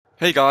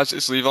Hey guys,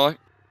 it's Levi.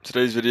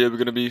 Today's video we're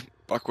going to be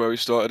back where we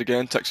started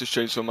again, Texas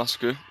Chainsaw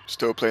Massacre.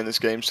 Still playing this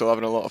game, still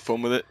having a lot of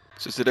fun with it.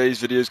 So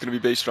today's video is going to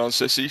be based around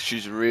Sissy.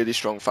 She's a really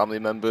strong family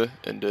member,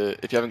 and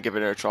if you haven't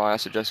given her a try, I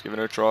suggest giving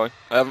her a try.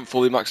 I haven't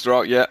fully maxed her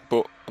out yet,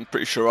 but I'm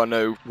pretty sure I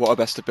know what her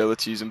best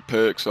abilities and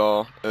perks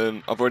are.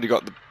 I've already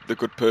got the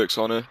good perks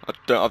on her. I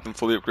don't have them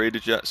fully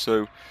upgraded yet,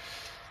 so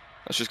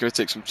that's just going to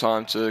take some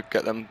time to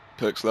get them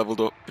perks leveled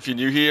up. If you're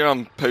new here,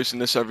 I'm posting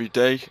this every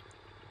day.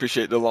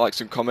 Appreciate the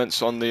likes and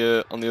comments on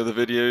the other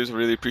videos. I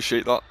really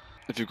appreciate that.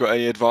 If you've got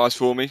any advice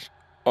for me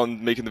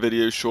on making the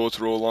videos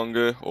shorter or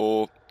longer,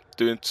 or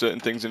doing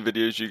certain things in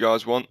videos you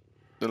guys want,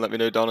 then let me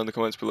know down in the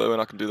comments below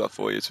and I can do that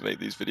for you to make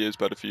these videos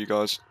better for you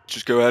guys.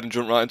 Just go ahead and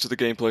jump right into the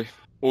gameplay.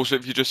 Also,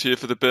 if you're just here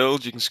for the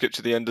build, you can skip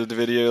to the end of the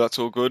video, that's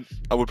all good.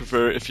 I would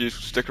prefer it if you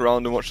stick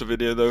around and watch the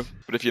video though.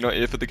 But if you're not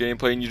here for the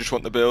gameplay and you just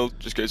want the build,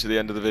 just go to the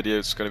end of the video,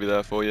 it's going to be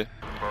there for you.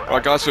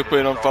 Alright guys, so we're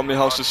playing on Family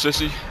House of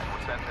Sissy.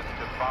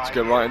 Let's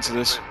get right into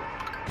this.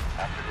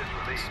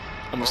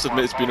 I must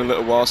admit it's been a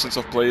little while since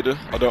I've played her.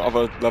 I don't have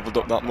her leveled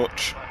up that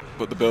much,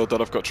 but the build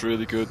that I've got's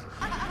really good.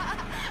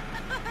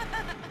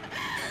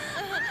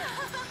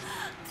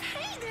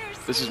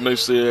 This is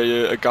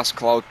mostly a gas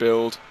cloud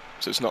build,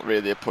 so it's not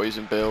really a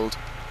poison build.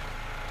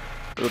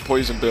 But the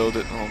poison build,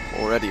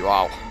 already,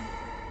 wow.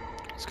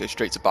 Let's go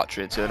straight to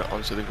battery and turn it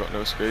on so they've got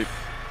no escape.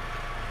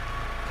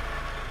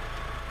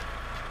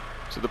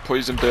 So the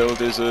poison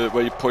build is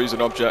where you poison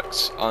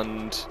objects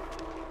and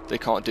they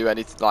can't do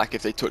anything. Like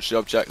if they touch the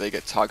object, they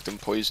get tagged and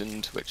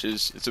poisoned,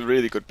 it's a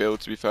really good build.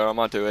 To be fair, I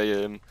might do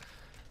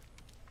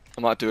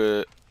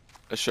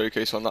a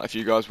showcase on that if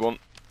you guys want.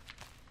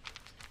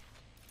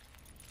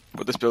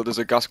 But this build is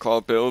a gas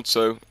cloud build,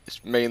 so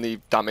it's mainly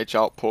damage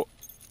output.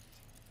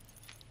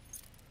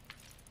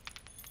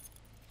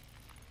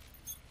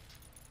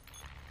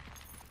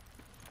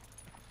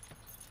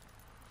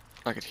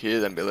 I could hear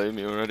them below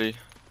me already.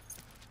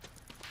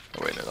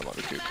 Oh wait, no, that might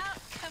be Cook.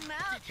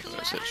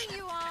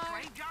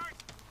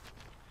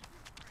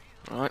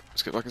 Alright,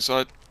 let's get back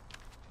inside.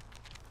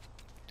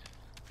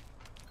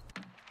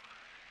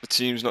 The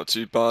team's not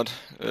too bad.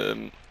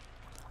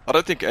 I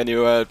don't think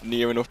anywhere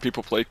near enough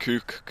people play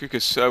Cook. Cook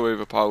is so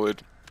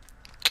overpowered.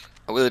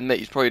 I will admit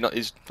he's probably not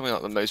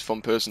the most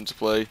fun person to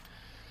play.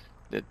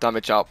 The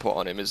damage output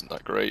on him isn't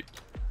that great,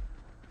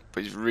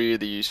 but he's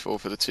really useful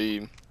for the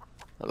team.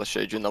 As I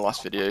showed you in the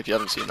last video, if you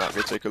haven't seen that,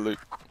 go take a look.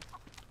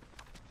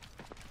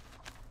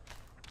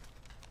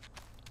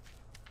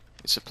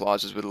 It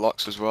supplies us with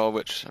locks as well,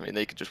 which, I mean,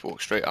 they could just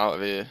walk straight out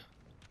of here.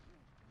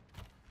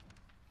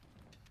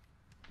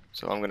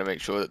 So I'm going to make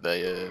sure that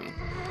they...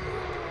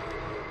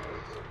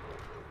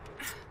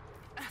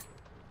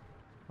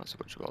 That's a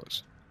bunch of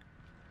bollocks.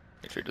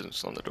 Make sure he doesn't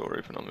slam the door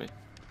open on me.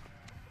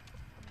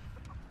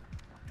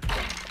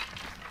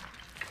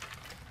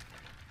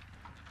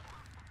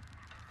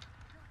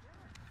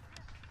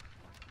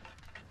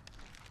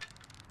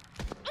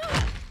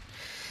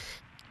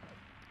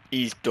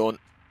 He's done.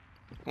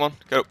 Come on,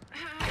 go.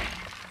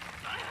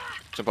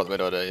 Jump out the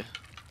window, dare you?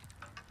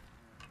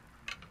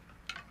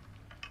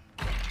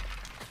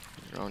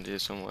 He's around here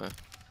somewhere.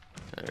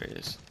 There he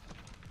is.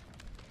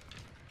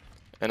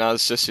 And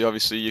as Sissy,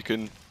 obviously, you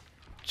can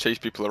chase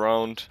people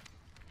around.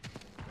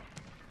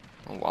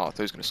 Oh wow, I thought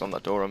he was going to slam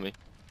that door on me.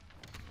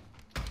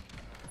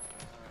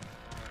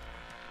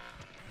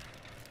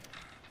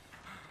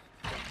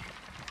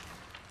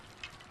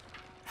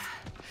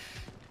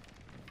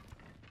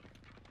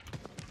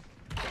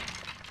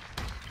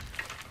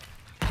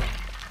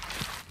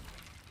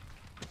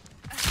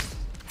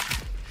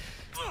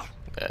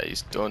 Yeah,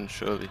 he's done,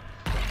 surely.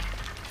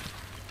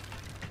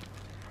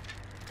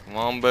 Come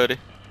on, buddy.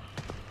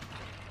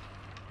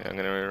 Yeah, I'm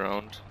gonna run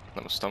around.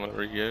 Let my stamina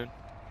regain.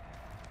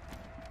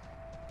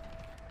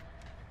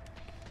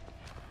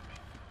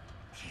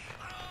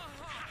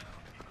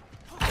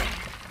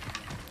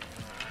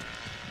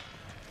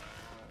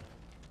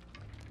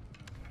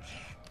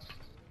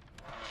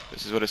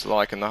 This is what it's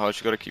like in the house,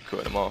 you gotta keep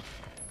cutting them off.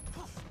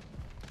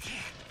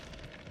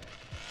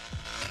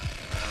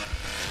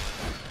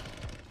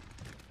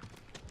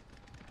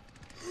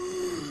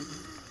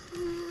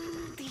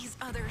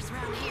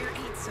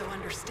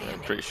 I'm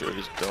pretty sure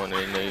he's done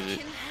it,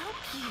 maybe.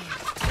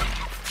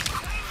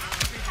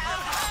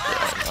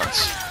 Yeah,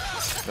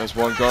 nice. There's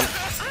one gone.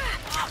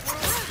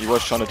 He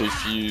was trying to do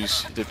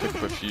fuse. He did pick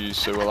up a fuse,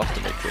 so we'll have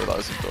to make sure that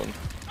isn't done.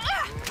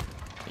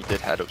 He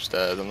did head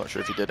upstairs. I'm not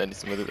sure if he did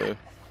anything with it though.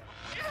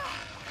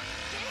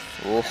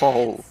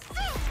 Whoa!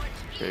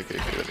 Okay,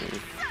 let me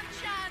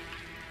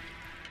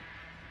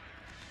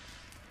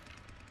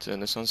turn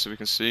this on so we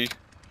can see.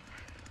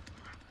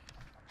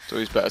 It's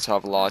always better to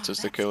have light as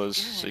the killers,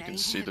 so you can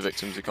see the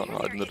victims you can't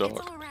hide in the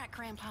dark.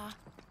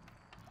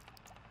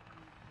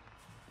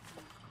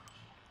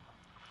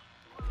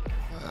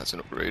 That's an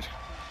upgrade.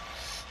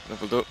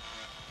 Leveled up.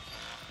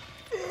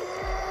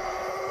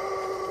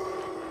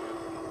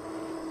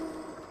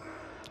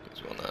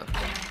 There's one there.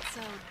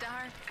 So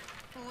dark,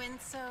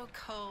 wind so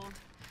cold.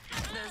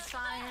 Those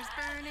fires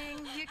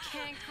burning, you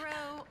can't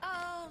grow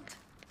old.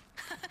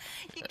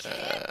 You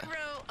can't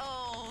grow old.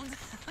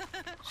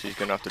 She's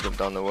gonna have to jump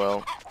down the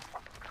well.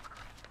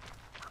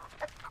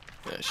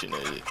 Yeah, she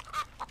knows it.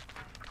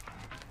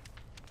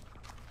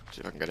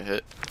 See if I can get a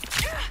hit.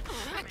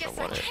 I guess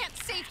I can't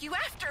save you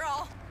after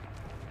all.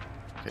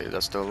 Okay,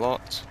 that's still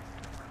locked.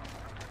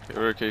 Okay,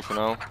 we're okay for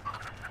now.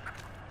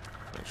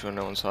 Make sure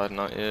no one's hiding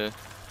out here.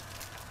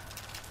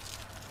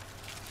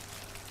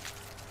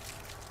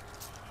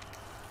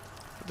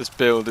 This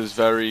build is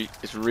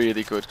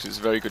really good because it's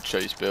a very good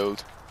chase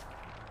build.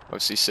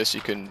 Obviously,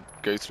 Sissy can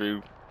go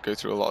through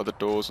a lot of the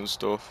doors and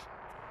stuff.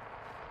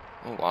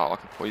 Oh wow, I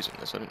can poison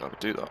this. I didn't know I could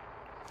do that.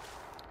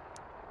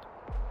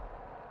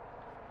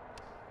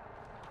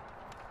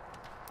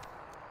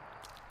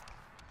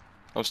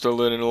 I'm still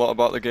learning a lot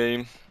about the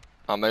game.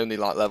 I'm only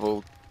like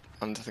level,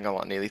 I think I'm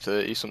like nearly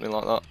 30, something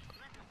like that,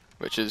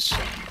 which is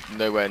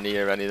nowhere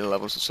near any of the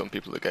levels that some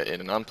people are getting,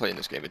 and I'm playing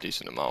this game a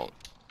decent amount.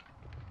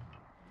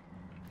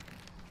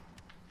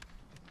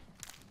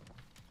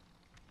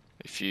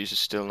 The fuse is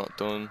still not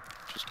done,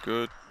 which is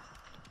good.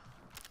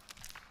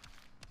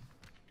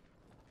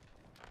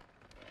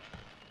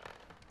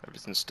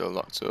 Everything's still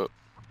locked up.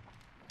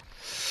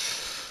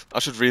 I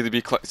should really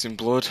be collecting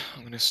blood.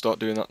 I'm going to start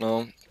doing that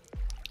now.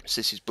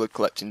 Sissy's blood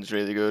collecting is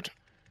really good.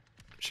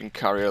 She can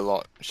carry a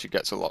lot. She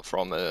gets a lot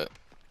from the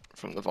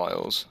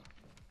vials.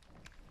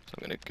 So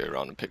I'm going to go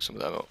around and pick some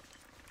of them up.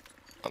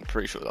 I'm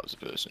pretty sure that was a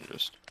person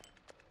just.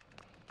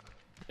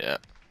 Yeah,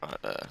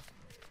 right there.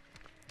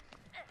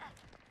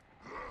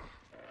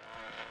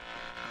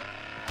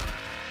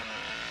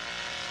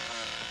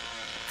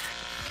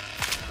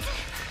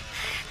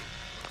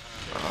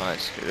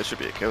 Nice. Okay, there should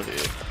be a kill here.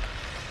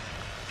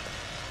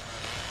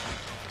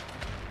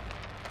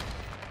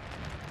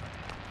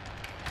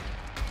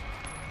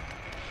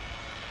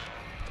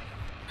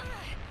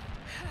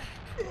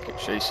 Keep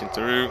chasing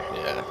through.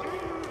 Yeah.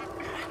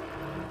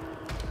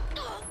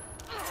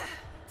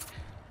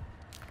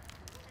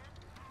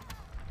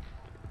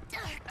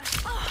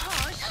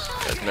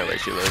 There's no way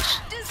she lives.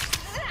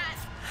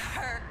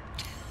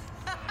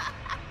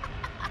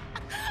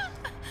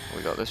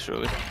 We got this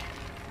surely.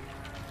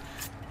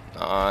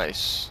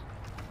 Nice.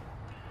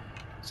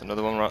 There's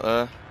another one right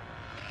there. I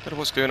don't know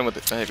what's going on with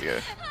it. There we go.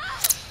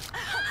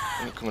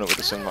 I'm coming up with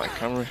the cinematic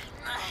camera.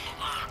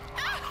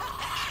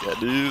 Yeah,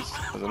 dude.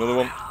 There's another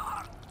one.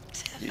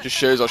 It just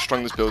shows how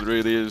strong this build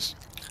really is.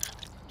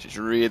 She's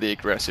really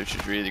aggressive.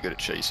 She's really good at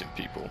chasing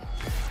people.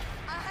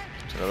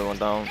 There's another one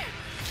down.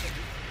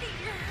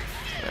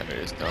 Yeah, there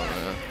he is down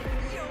there.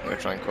 I'm gonna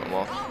try and cut him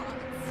off.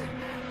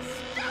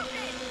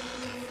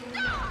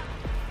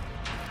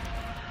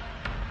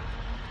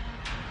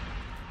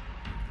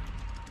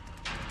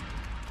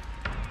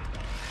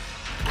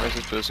 Where's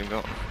this person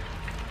gone?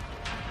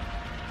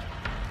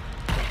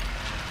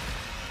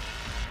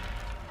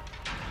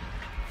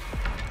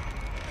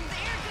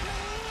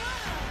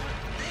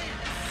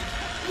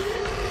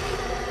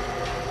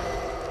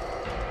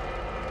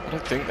 I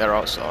don't think they're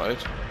outside.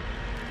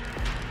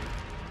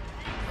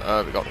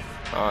 We got them.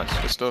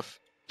 Nice, good stuff.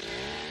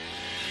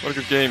 What a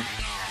good game.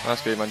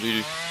 Nice game, man.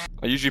 GG.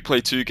 I usually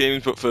play 2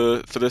 games, but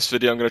for this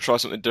video I'm going to try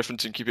something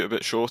different and keep it a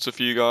bit shorter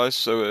for you guys,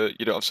 so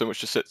you don't have so much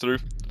to sit through.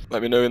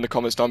 Let me know in the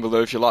comments down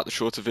below if you like the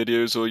shorter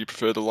videos or you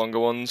prefer the longer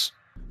ones.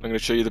 I'm going to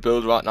show you the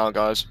build right now,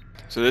 guys.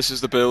 So this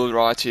is the build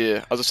right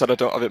here. As I said, I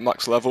don't have it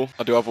max level.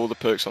 I do have all the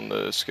perks on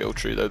the skill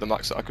tree though, the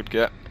max that I could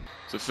get.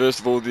 So first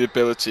of all, the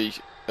ability.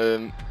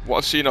 What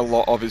I've seen a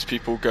lot of is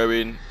people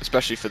going,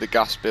 especially for the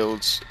gas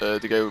builds, they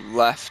go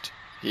left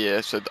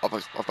here. So I've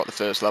got the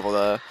first level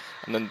there.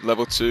 And then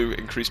level 2,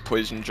 increased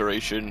poison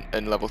duration,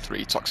 and level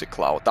 3, toxic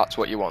cloud. That's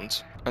what you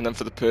want. And then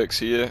for the perks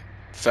here,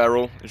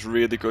 Feral is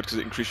really good because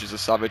it increases the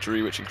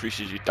savagery, which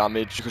increases your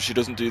damage. Because she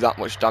doesn't do that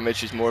much damage,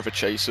 she's more of a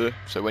chaser.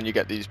 So when you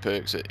get these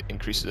perks, it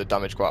increases the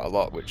damage quite a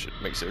lot, which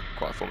makes it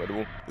quite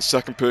formidable. The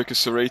second perk is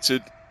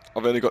Serrated.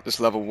 I've only got this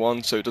level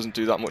 1, so it doesn't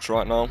do that much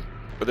right now.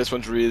 But this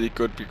one's really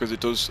good because it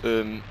does,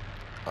 I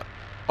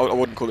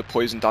wouldn't call it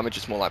poison damage,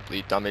 it's more like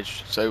bleed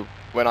damage. So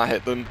when I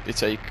hit them, they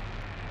take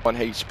 1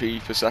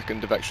 HP per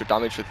second of extra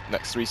damage for the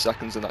next 3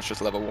 seconds, and that's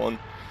just level 1.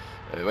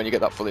 When you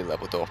get that fully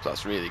leveled up,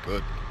 that's really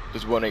good.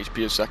 There's 1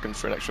 HP a second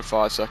for an extra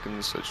 5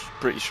 seconds, so it's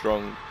pretty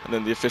strong. And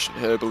then the Efficient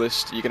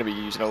Herbalist, you're going to be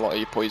using a lot of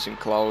your poison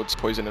clouds,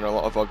 poisoning a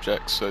lot of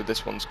objects, so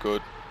this one's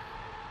good.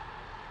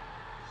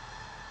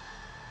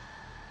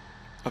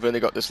 I've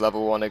only got this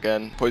level 1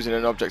 again. Poisoning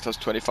an object has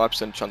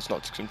 25% chance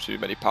not to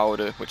consume any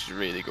powder, which is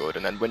really good.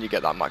 And then when you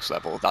get that max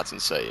level, that's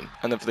insane.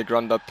 And then for the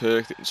Grandad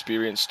perk, the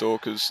Experienced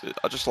Stalkers,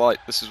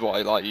 this is what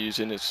I like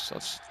using.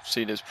 I've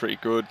seen it's pretty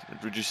good.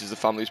 It reduces the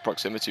family's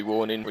proximity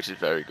warning, which is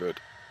very good.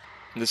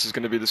 And this is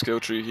going to be the skill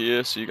tree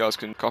here, so you guys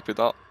can copy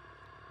that.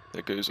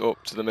 It goes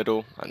up to the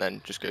middle, and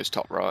then just goes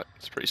top right.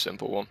 It's a pretty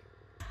simple one.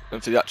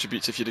 And for the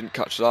attributes, if you didn't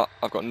catch that,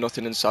 I've got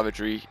nothing in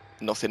savagery,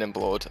 nothing in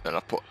blood, and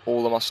I've put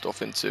all of my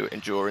stuff into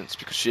endurance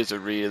because she's a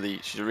really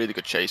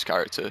good chase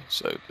character.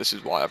 So this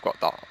is why I've got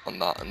that on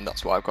that, and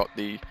that's why I've got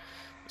the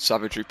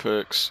savagery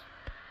perks.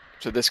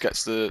 So this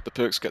gets the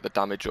perks get the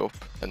damage up,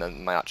 and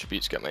then my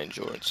attributes get my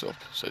endurance up.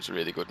 So it's a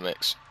really good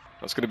mix.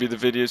 That's going to be the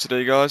video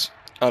today, guys.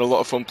 I had a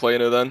lot of fun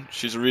playing her then.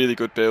 She's a really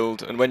good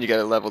build, and when you get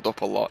her leveled up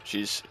a lot,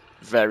 she's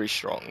very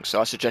strong. So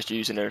I suggest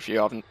using her if you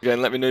haven't.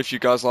 Again, let me know if you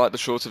guys like the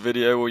shorter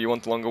video or you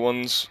want the longer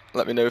ones.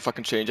 Let me know if I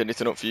can change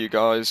anything up for you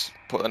guys.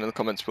 Put that in the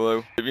comments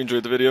below. If you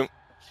enjoyed the video,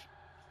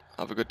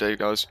 have a good day,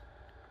 guys.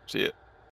 See ya.